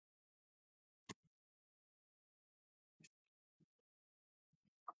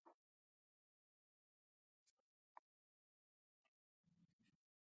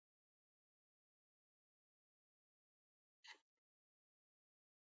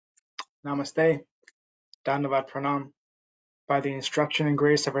Namaste, Dandavat Pranam. By the instruction and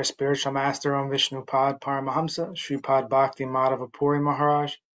grace of our spiritual master Om Vishnupad Paramahamsa, Sripad Bhakti Madhava Puri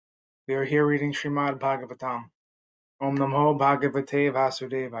Mahārāja, we are here reading Srimad Bhagavatam. Om Namo Bhagavate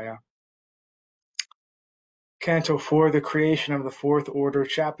Vasudevaya. Canto 4, the creation of the fourth order,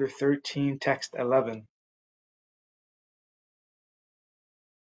 chapter 13, text 11.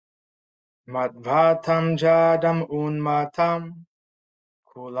 Madhvatam jadam unmatam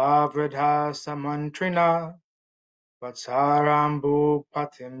kulavridha samantrina vatsarambu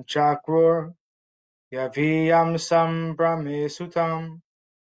patim chakrur yaviyam sambrame sutam.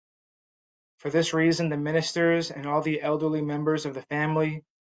 For this reason, the ministers and all the elderly members of the family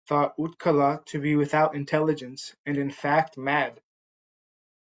thought Utkala to be without intelligence and in fact mad.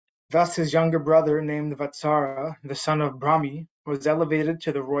 Thus his younger brother, named Vatsara, the son of Brahmi, was elevated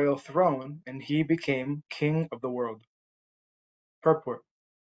to the royal throne, and he became king of the world. Purport.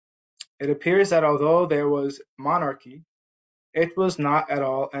 It appears that although there was monarchy, it was not at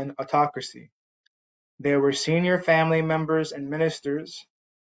all an autocracy. There were senior family members and ministers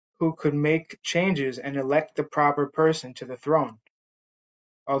who could make changes and elect the proper person to the throne,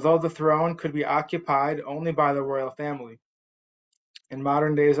 although the throne could be occupied only by the royal family. In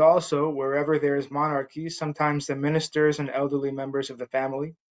modern days also, wherever there is monarchy, sometimes the ministers and elderly members of the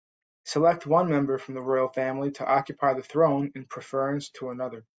family select one member from the royal family to occupy the throne in preference to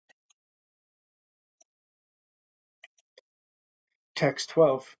another. Text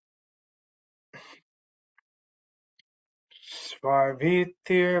 12.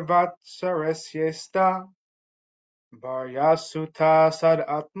 Svarvitir vatsarasyesta Bharyasuta sad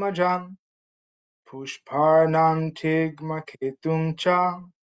atmajam Pushparnam tigmaketum cha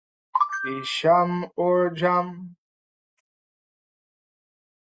Isham orjam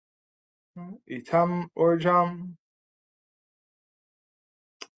Itam orjam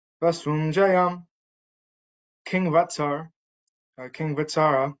Vasumjayam. King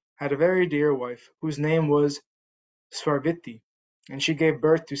Vatsara had a very dear wife whose name was Svarviti, and she gave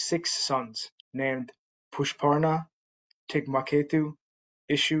birth to 6 sons named Pushparna, Tigmaketu,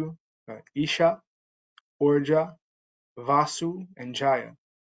 Isha, Orja, Vasu, and Jaya.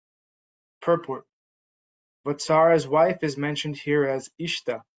 Purport. Vatsara's wife is mentioned here as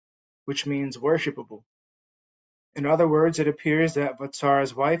Ishta, which means worshipable. In other words, it appears that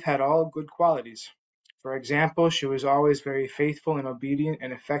Vatsara's wife had all good qualities. For example, she was always very faithful and obedient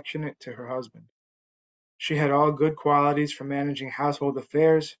and affectionate to her husband. She had all good qualities for managing household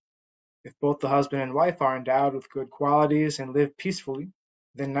affairs. If both the husband and wife are endowed with good qualities and live peacefully,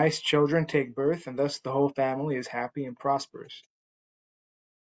 then nice children take birth, and thus the whole family is happy and prosperous.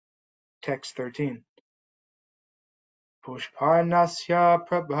 Text 13. Pushparnasya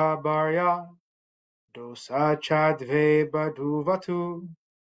prabhabarya dosa chadve baduvatu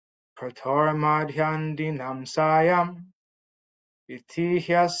pratormadhyandinam sayam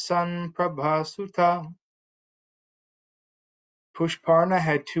itihyasan prabhasuta. Pushparna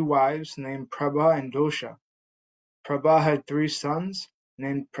had 2 wives named Prabha and Dosha. Prabha had 3 sons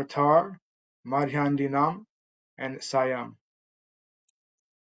named Pratar, Madhyandinam, and Sayam.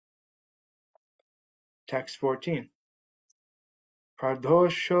 Text 14.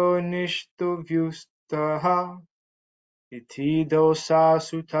 Pradosho nishtu vyustaha iti dosa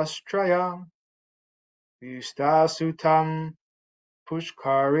sutastraya vyustasutam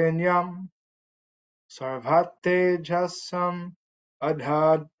pushkarinyam sarvate jasam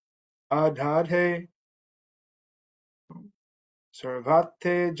adhadhe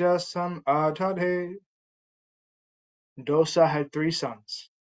sarvate jasam adhadhe. Dosa had 3 sons,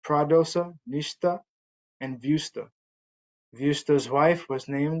 Pradosa, Nishta, and Vyusta. Vyusta's wife was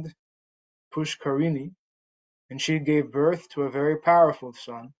named Pushkarini, and she gave birth to a very powerful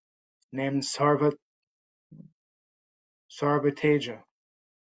son named Sarvateja.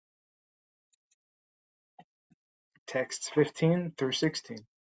 Texts 15 through 16.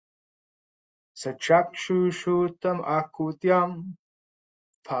 Sachakshushutam akutyam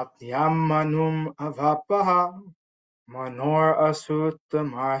patnyam manum avapaha manor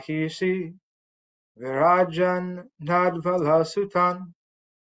asuttam ahisi virajan nadvala sutan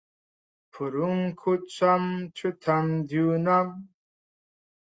purum kutsam tritam dyunam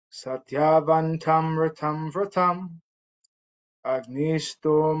satyavantam ratam vratam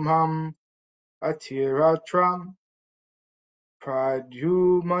agnistomam atiratram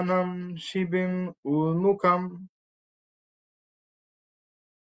pradyumanam shibim ulmukam.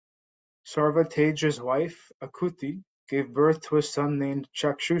 Sarvateja's wife, Akuti, gave birth to a son named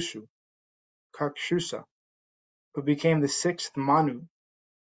Chakshusa, who became the 6th Manu,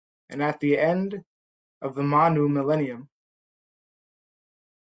 and at the end of the Manu millennium,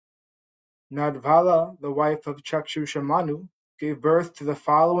 Nadvala, the wife of Chakshusha Manu, gave birth to the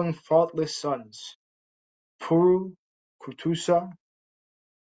following faultless sons: Puru, Kutusa,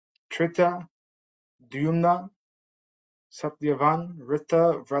 Trita, Dyumna, Satyavan,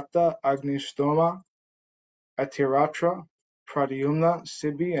 Rita, Vrata, Agnistoma, Atiratra, Pradyumna,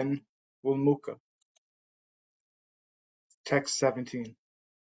 Sibi, and Ulmuka. Text 17.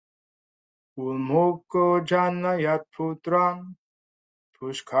 Ulmuko Janayat Putran,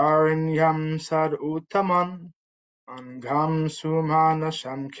 Pushkarinyam Sad Uttaman, Angam Sumana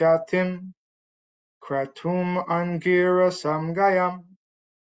Samkyatim, Kratum Angira Samgayam.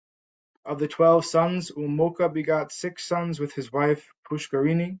 Of the 12 sons, Ulmuka begot 6 sons with his wife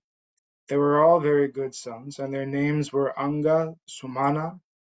Pushkarini. They were all very good sons, and their names were Anga, Sumana,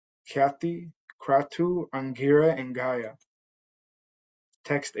 Kyati, Kratu, Angira, and Gaya.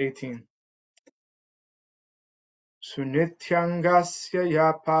 Text 18. Sunityangasya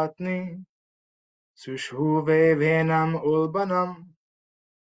yapatni, Sushuve venam ulbanam,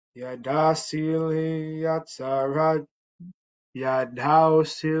 Yadasilyat sarad,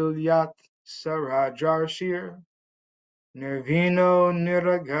 Yadausilyat sarajarshir, Nirvino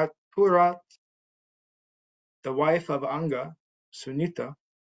niragat purat. The wife of Anga, Sunita,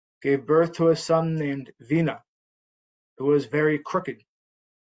 gave birth to a son named Vina, who was very crooked.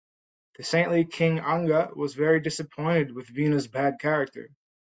 The saintly king Anga was very disappointed with Vina's bad character,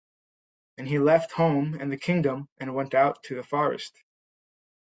 and he left home and the kingdom and went out to the forest.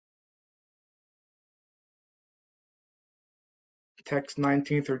 Text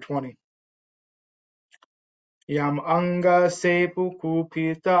 19 through 20. Yam Anga sepu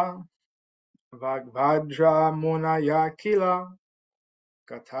kupita, Vagbhadra munayakila,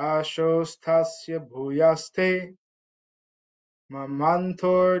 Katashos tasya bhuyaste,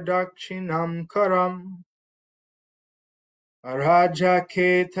 Mamantor dakshinam karam, Araja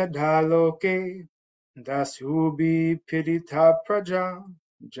ke tadaloke, Dasubi pidita praja,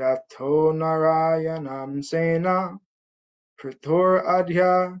 Jato narayanam sena, Prator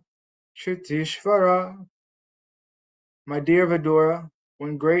adhya Shritishvara. My dear Vidura,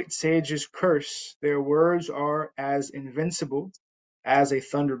 when great sages curse, their words are as invincible as a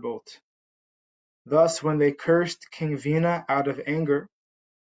thunderbolt. Thus, when they cursed King Vina out of anger,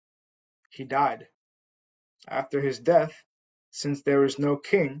 he died. After his death, since there was no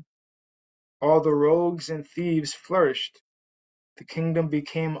king, all the rogues and thieves flourished, the kingdom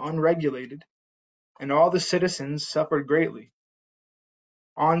became unregulated, and all the citizens suffered greatly.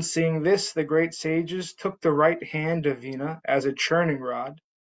 On seeing this, the great sages took the right hand of Vina as a churning rod,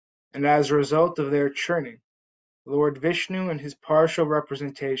 and as a result of their churning, Lord Vishnu in his partial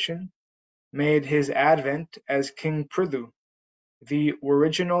representation made his advent as King Prithu, the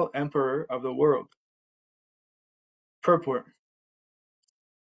original emperor of the world. Purport.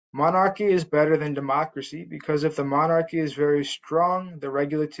 Monarchy is better than democracy because if the monarchy is very strong, the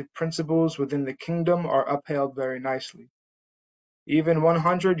regulative principles within the kingdom are upheld very nicely. Even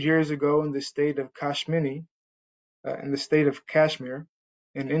 100 years ago in the state of Kashmir,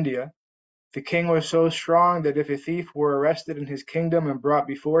 in India, the king was so strong that if a thief were arrested in his kingdom and brought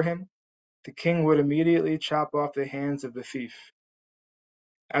before him, the king would immediately chop off the hands of the thief.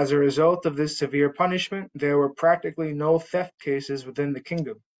 As a result of this severe punishment, there were practically no theft cases within the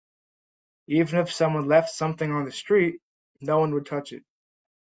kingdom. Even if someone left something on the street, no one would touch it.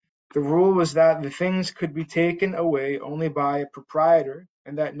 The rule was that the things could be taken away only by a proprietor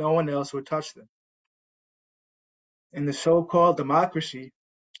and that no one else would touch them. In the so-called democracy,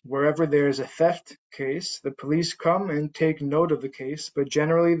 wherever there is a theft case, the police come and take note of the case, but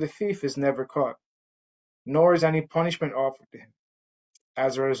generally the thief is never caught, nor is any punishment offered to him.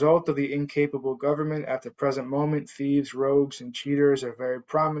 As a result of the incapable government at the present moment, thieves, rogues, and cheaters are very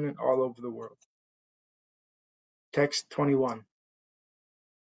prominent all over the world. Text 21.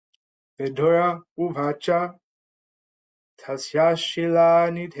 Vidura uvacha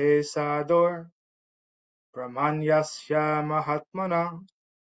tasyashila nidhe sador brahmanyasya mahatmana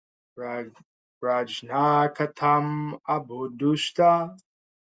rajna katam abudushta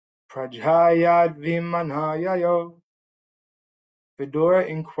prajayad vimanayayo. Vidura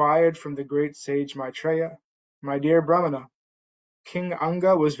inquired from the great sage Maitreya, My dear Brahmana, King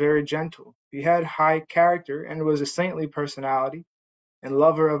Anga was very gentle. He had high character and was a saintly personality and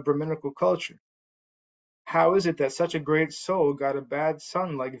lover of Brahminical culture. How is it that such a great soul got a bad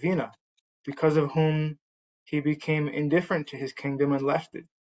son like Vina, because of whom he became indifferent to his kingdom and left it?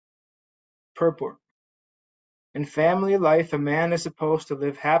 Purport. In family life, a man is supposed to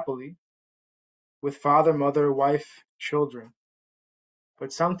live happily with father, mother, wife, children.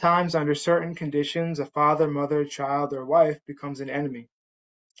 But sometimes, under certain conditions, a father, mother, child, or wife becomes an enemy.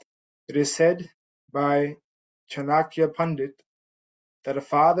 It is said by Chanakya Pandit that a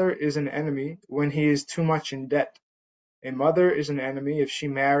father is an enemy when he is too much in debt. A mother is an enemy if she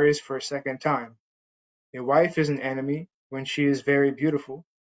marries for a second time. A wife is an enemy when she is very beautiful,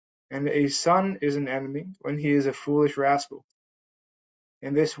 and a son is an enemy when he is a foolish rascal.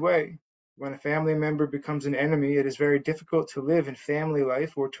 In this way, when a family member becomes an enemy, it is very difficult to live in family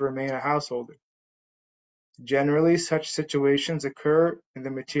life or to remain a householder. Generally, such situations occur in the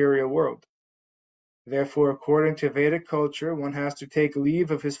material world. Therefore, according to Vedic culture, one has to take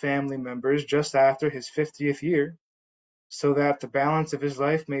leave of his family members just after his 50th year, so that the balance of his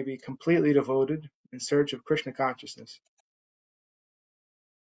life may be completely devoted in search of Krishna consciousness.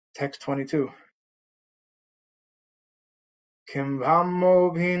 Text 22. Kim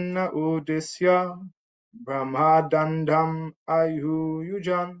bhammo bhinna udisya brahma dandam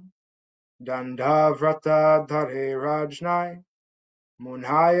ayuyujan danda vrata dhare rajnai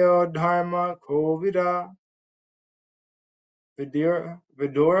munhayo dharma kovida.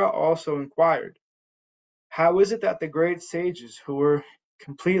 Vidura also inquired, how is it that the great sages who were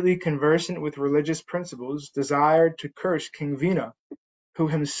completely conversant with religious principles desired to curse King Vina, who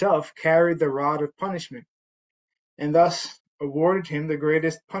himself carried the rod of punishment, and thus awarded him the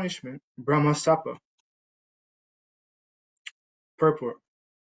greatest punishment, Brahmasapa? Purport.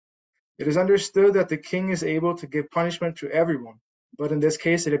 It is understood that the king is able to give punishment to everyone, but in this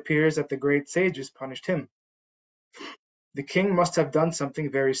case it appears that the great sages punished him. The king must have done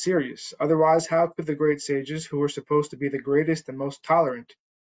something very serious, otherwise how could the great sages, who were supposed to be the greatest and most tolerant,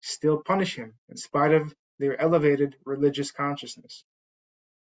 still punish him, in spite of their elevated religious consciousness?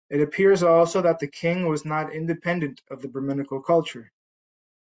 It appears also that the king was not independent of the Brahminical culture.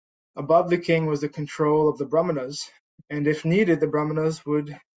 Above the king was the control of the Brahmanas, and if needed the Brahmanas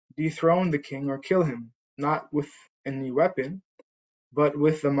would dethrone the king or kill him, not with any weapon, but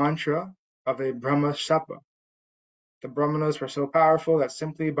with the mantra of a Brahma Shapa. The Brahmanas were so powerful that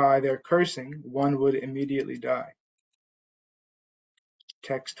simply by their cursing one would immediately die.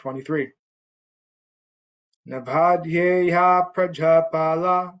 Text 23. Nabhadyeya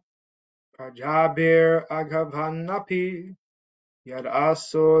prajapala prajabir aghavanapi yad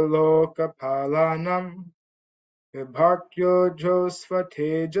aso lokapalanam vibhartyo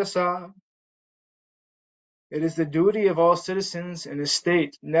josvatejasa. It is the duty of all citizens in a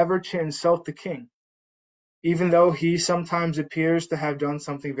state never to insult the king, even though he sometimes appears to have done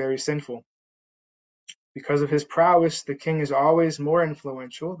something very sinful. Because of his prowess, the king is always more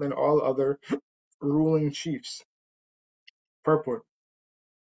influential than all other ruling chiefs. Purport.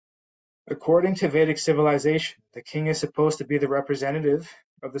 According to Vedic civilization, the king is supposed to be the representative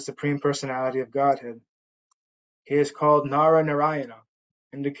of the Supreme Personality of Godhead. He is called Nara Narayana,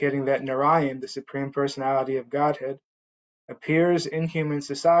 indicating that Narayan, the Supreme Personality of Godhead, appears in human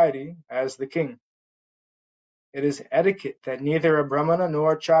society as the king. It is etiquette that neither a Brahmana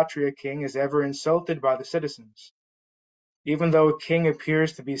nor a Kshatriya king is ever insulted by the citizens. Even though a king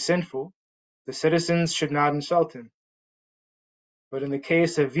appears to be sinful, the citizens should not insult him. But in the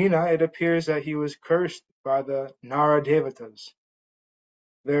case of Vina, it appears that he was cursed by the Nara Devatas.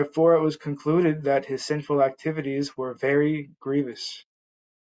 Therefore, it was concluded that his sinful activities were very grievous.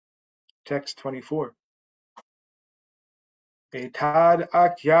 Text 24. Etad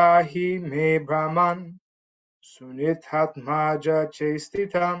akyahi me brahman sunithatmaja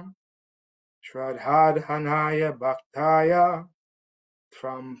chestitam shradhanaya bhaktaya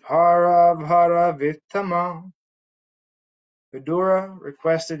trampara bharavitama. Vidura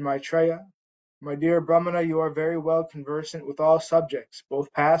requested Maitreya, my dear Brahmana, you are very well conversant with all subjects,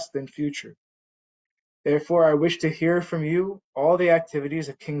 both past and future. Therefore, I wish to hear from you all the activities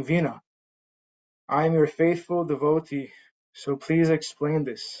of King Vina. I am your faithful devotee, so please explain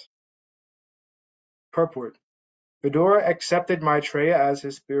this. Purport. Vidura accepted Maitreya as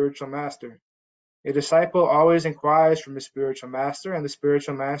his spiritual master. A disciple always inquires from his spiritual master, and the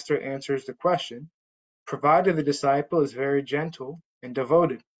spiritual master answers the question, provided the disciple is very gentle and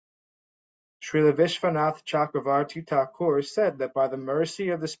devoted. Srila Vishwanath Chakravarti Thakur said that by the mercy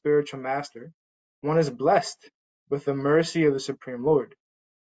of the spiritual master, one is blessed with the mercy of the Supreme Lord.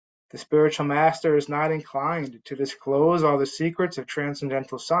 The spiritual master is not inclined to disclose all the secrets of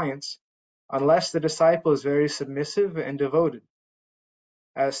transcendental science unless the disciple is very submissive and devoted.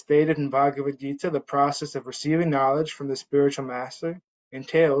 As stated in Bhagavad Gita, the process of receiving knowledge from the spiritual master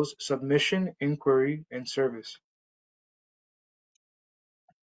entails submission, inquiry, and service.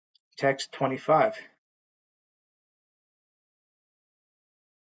 Text 25.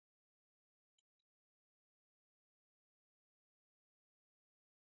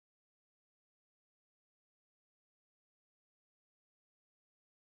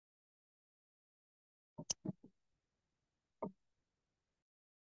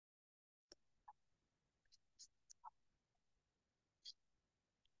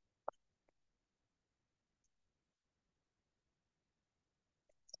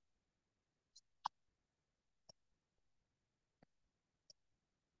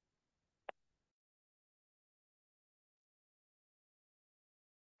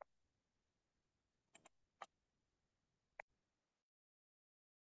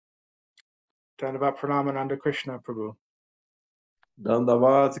 Dandavat Pranamananda Krishna Prabhu.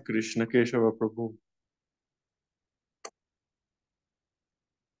 Dandavat Krishna Keshava Prabhu.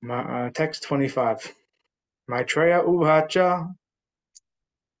 Text 25. Maitreya Uvacha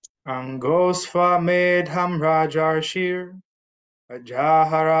Angosva Medham Rajarshir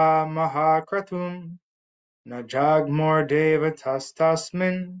Ajahara Mahakratum Najagmor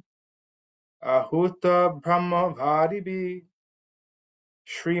Devatastasmin Ahuta Brahmavadibi.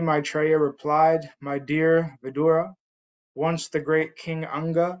 Sri Maitreya replied, My dear Vidura, once the great King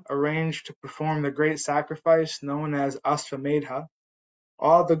Anga arranged to perform the great sacrifice known as Asvamedha.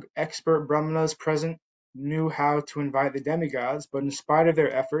 All the expert brahmanas present knew how to invite the demigods, but in spite of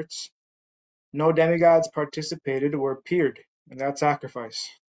their efforts, no demigods participated or appeared in that sacrifice.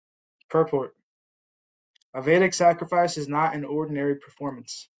 Purport. A Vedic sacrifice is not an ordinary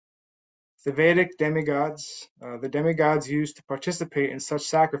performance. The Vedic demigods, the demigods used to participate in such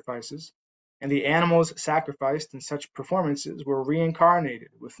sacrifices, and the animals sacrificed in such performances were reincarnated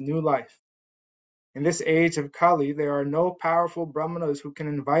with new life. In this age of Kali, there are no powerful brahmanas who can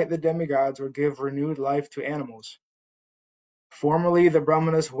invite the demigods or give renewed life to animals. Formerly, the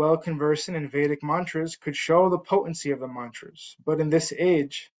brahmanas well conversant in Vedic mantras could show the potency of the mantras, but in this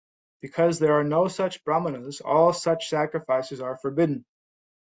age, because there are no such brahmanas, all such sacrifices are forbidden.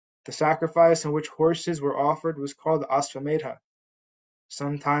 The sacrifice in which horses were offered was called Asvamedha.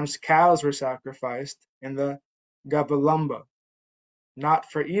 Sometimes cows were sacrificed in the Gabalamba,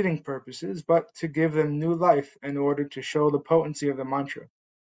 not for eating purposes, but to give them new life in order to show the potency of the mantra.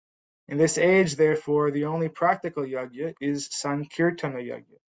 In this age, therefore, the only practical yajna is Sankirtana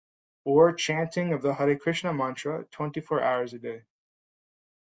yajna, or chanting of the Hare Krishna mantra 24 hours a day.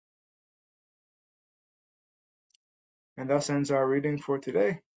 And thus ends our reading for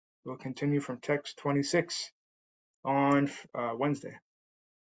today. We'll continue from text 26 on Wednesday.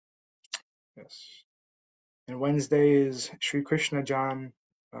 Yes. And Wednesday is Sri Krishna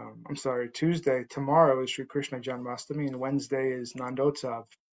Tuesday, tomorrow is Sri Krishna Janmastami, and Wednesday is Nandotsav,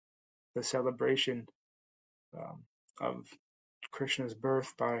 the celebration of Krishna's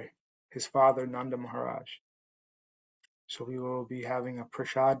birth by his father Nanda Maharaj. So we will be having a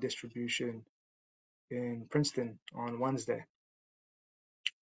prasad distribution in Princeton on Wednesday.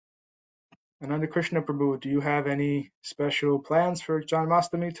 Ananda Krishna Prabhu, do you have any special plans for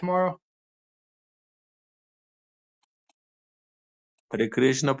Janmastami tomorrow? Hare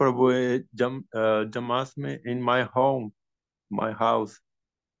Krishna Prabhu, Janmashtami in my home, my house.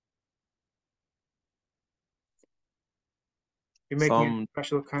 You're making a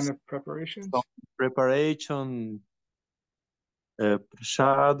special kind of preparations? Some preparation,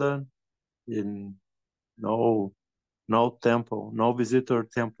 prasada, in no temple, no visitor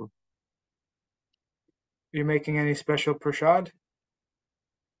temple. You're making any special prasad?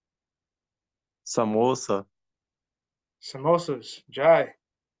 Samosa. Samosas, Jai.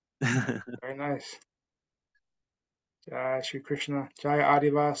 Very nice. Jai Shri Krishna, Jai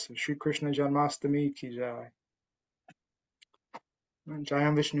Adivas, Shri Krishna Janmastami ki Jai.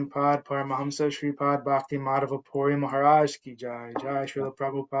 Jayam Vishnupad, Paramahamsa Sripad, Bhakti Madhava Puri Maharaj ki Jai. Jai Srila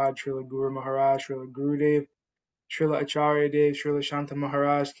Prabhupada, Srila Guru Maharaj, Srila Gurudev, Srila Acharya Dev, Srila Shanta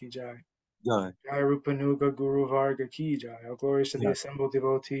Maharaj ki Jai. Jai. Jai Rupanuga Guru Varga ki Jai. All glories to the assembled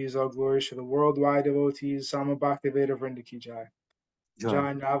devotees, all glories to the worldwide devotees, Sama Bhaktiveda Vrinda ki Jai.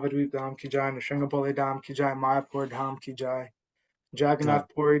 Jai Navadvip Dham ki Jai, Nrsimhapali Dham ki Jai, Mayapur Dham ki Jai. Jagannath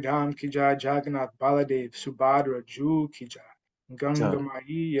Puri Dham ki Jai, Jagannath Baladev, Subhadra Ju ki Jai. Ganga Mai,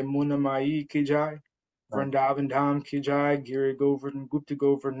 Yamuna Mai ki Jai. Vrindavan Dham ki Jai, Giri Govardhan, Gupta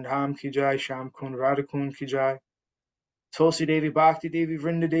Govardhan Dham ki Jai, Sham Kund Radhakund ki Jai. Tulsi Devi Bhakti Devi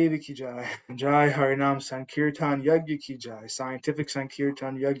Vrinda Devi ki Jai. Jai Harinam Sankirtan Yagya ki Jai. Scientific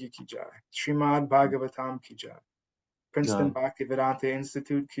Sankirtan Yagya ki Jai. Srimad Bhagavatam ki Jai. Princeton Bhaktivedanta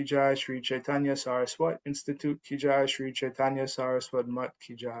Institute ki Jai. Sri Chaitanya Saraswat Institute ki Jai. Sri Chaitanya Saraswat Mat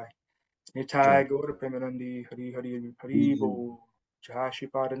ki Jai. Nitai Gaura Premanandi Hari Hari Hari Bo. Jai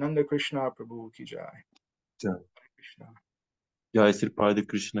Sripad Ananda Krishna Prabhu ki Jai. Jai. Krishna. Jai Sripad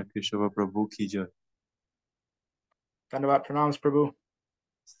Krishna Keshava Prabhu ki Jai. Dandavat Pranams Prabhu.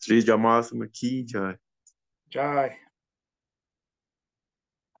 Sri Janmashtami ki Jai. Jai.